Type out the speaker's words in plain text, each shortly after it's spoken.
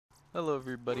Hello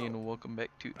everybody and welcome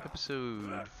back to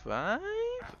episode 5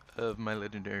 of my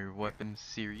Legendary Weapons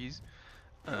series.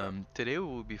 Today we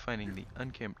will be finding the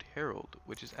Unkempt Herald,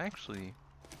 which is actually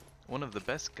one of the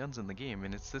best guns in the game,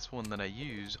 and it's this one that I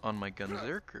use on my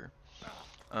Gunzerker.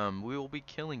 We will be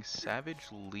killing Savage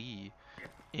Lee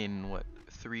in what?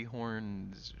 Three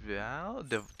Horns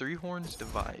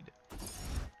Divide.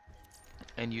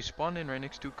 And you spawn in right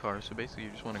next to a car, so basically you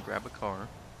just want to grab a car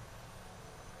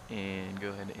and go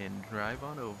ahead and drive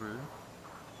on over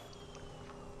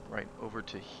right over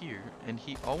to here, and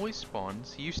he always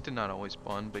spawns. He used to not always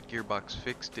spawn, but Gearbox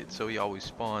fixed it so he always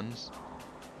spawns.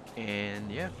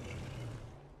 And yeah,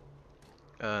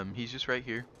 he's just right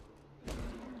here.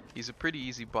 He's a pretty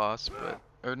easy boss,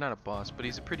 or not a boss, but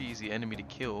he's a pretty easy enemy to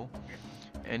kill.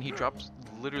 And he drops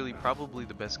literally probably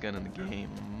the best gun in the game.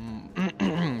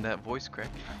 That voice crack.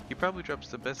 He probably drops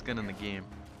the best gun in the game,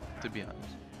 to be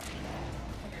honest.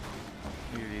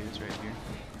 Here he is right here.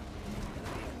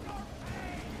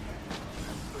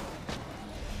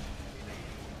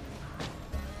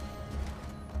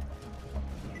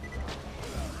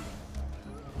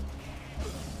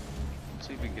 Let's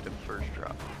see if we get a first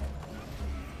drop.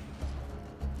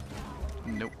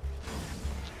 Nope.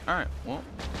 Alright, well,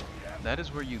 that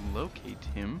is where you locate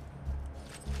him.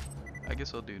 I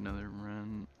guess I'll do another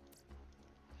run,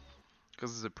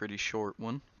 because it's a pretty short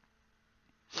one.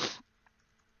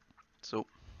 So,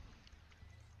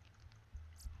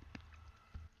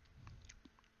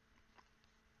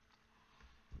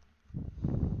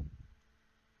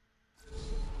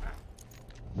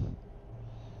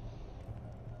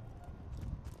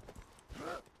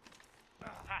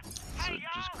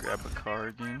 just grab a car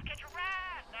again.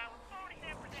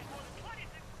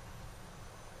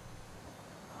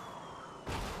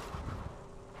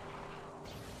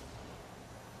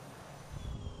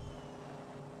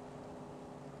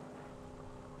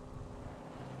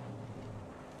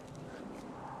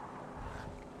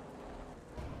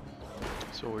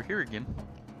 So we're here again.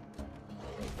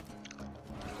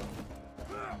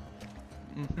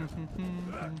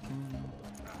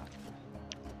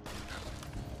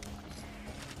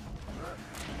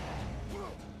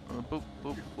 Boop,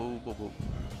 boop, boop, boop, boop.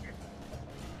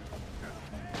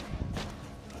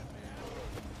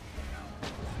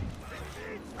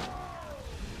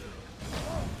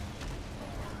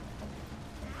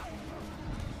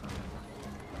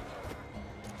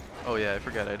 Oh yeah, I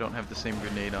forgot I don't have the same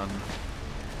grenade on.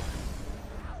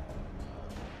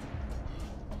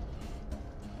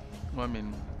 Well, I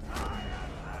mean,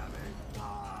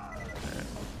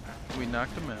 we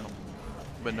knocked him out,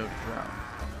 but no drop.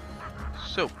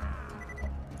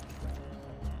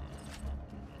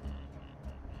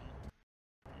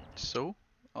 So,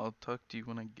 I'll talk to you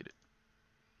when I get it.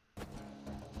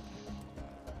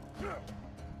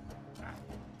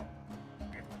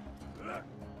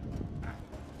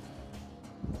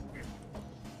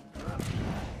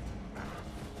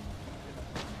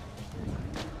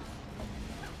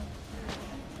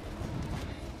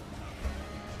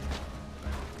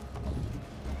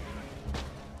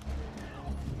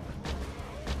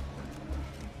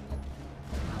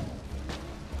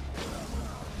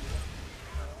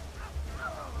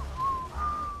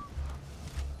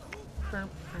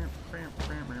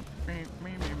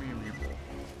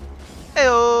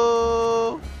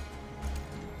 Heyo!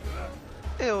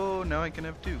 Heyo! Now I can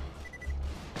have two.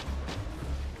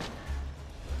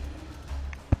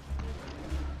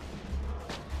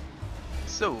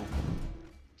 So,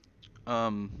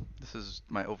 this is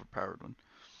my overpowered one.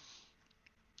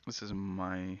 This is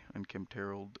my Unkempt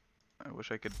Herald. I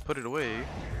wish I could put it away.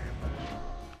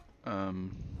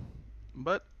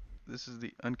 But this is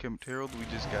the Unkempt Herald. We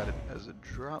just got it as a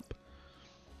drop.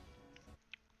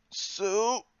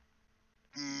 So,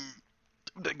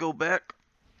 to go back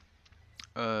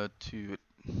to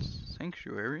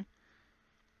Sanctuary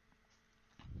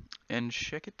and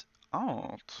check it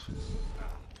out.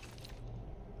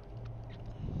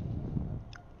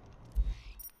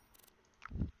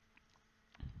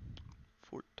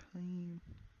 Time.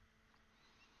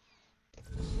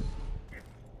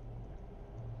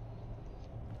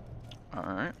 All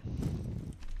right.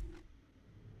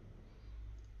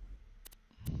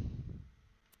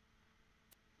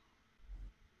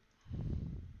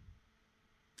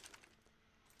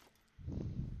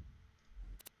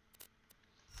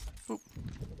 Oop.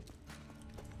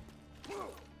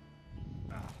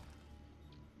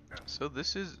 So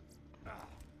this is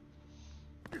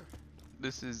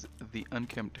the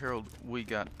Unkempt Herald we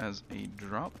got as a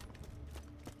drop.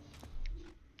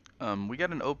 We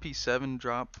got an OP7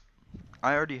 drop.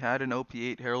 I already had an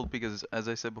OP8 Herald because, as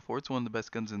I said before, it's one of the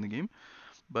best guns in the game.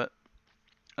 But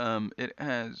It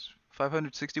has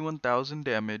 561,000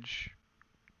 damage,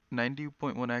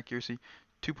 90.1 accuracy,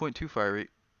 2.2 fire rate,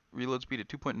 reload speed at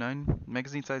 2.9,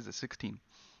 magazine size at 16.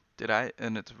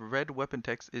 And its red weapon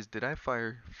text is, did I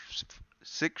fire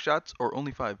 6 shots or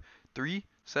only 5? 3,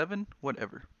 7,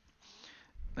 whatever.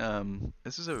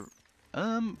 This is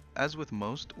as with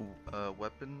most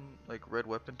weapon, like red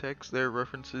weapon text, there are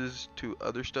references to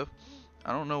other stuff.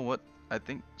 I don't know what, I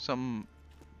think some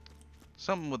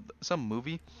with some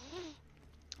movie.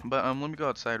 But let me go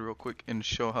outside real quick and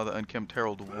show how the Unkempt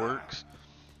Herald works.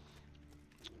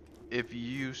 If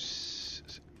you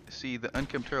see the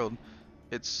Unkempt Herald,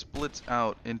 it splits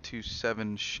out into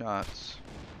 7 shots.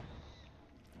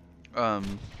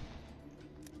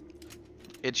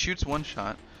 It shoots 1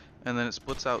 shot, and then it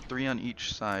splits out 3 on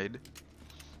each side.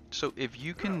 So if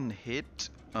you can hit,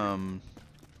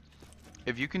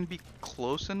 if you can be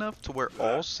close enough to where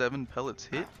all 7 pellets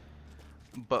hit,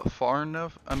 but far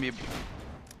enough, I mean,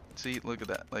 see, look at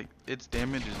that. Like, its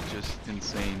damage is just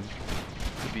insane,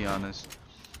 to be honest.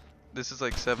 This is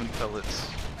like 7 pellets.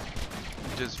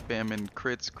 Just spamming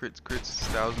crits, crits, crits,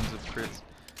 thousands of crits.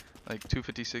 Like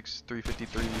 256,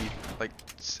 353, like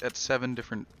at 7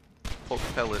 different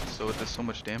pellets, so it does so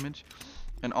much damage.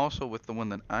 And also with the one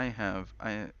that I have,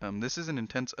 this is an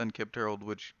intense Unkempt Herald,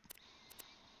 which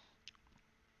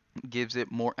gives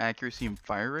it more accuracy and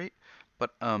fire rate.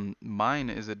 But mine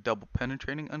is a double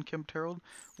penetrating Unkempt Herald,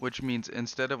 which means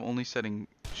instead of only setting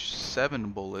 7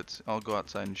 bullets, I'll go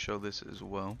outside and show this as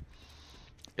well.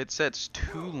 It sets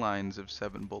 2 lines of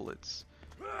 7 bullets.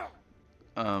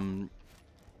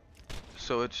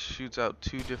 So it shoots out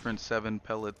 2 different 7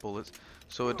 pellet bullets,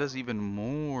 so it does even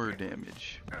more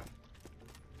damage.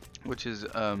 Which is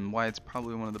why it's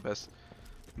probably one of the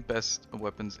best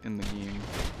weapons in the game.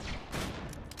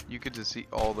 You could just see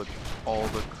all the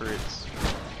crits.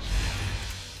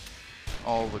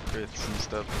 All the crits and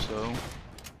stuff, so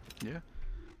yeah.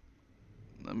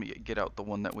 Let me get out the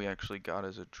one that we actually got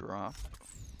as a drop.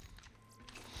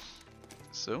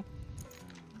 So,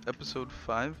 episode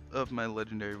 5 of my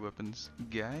legendary weapons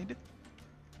guide.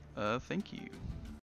 Thank you.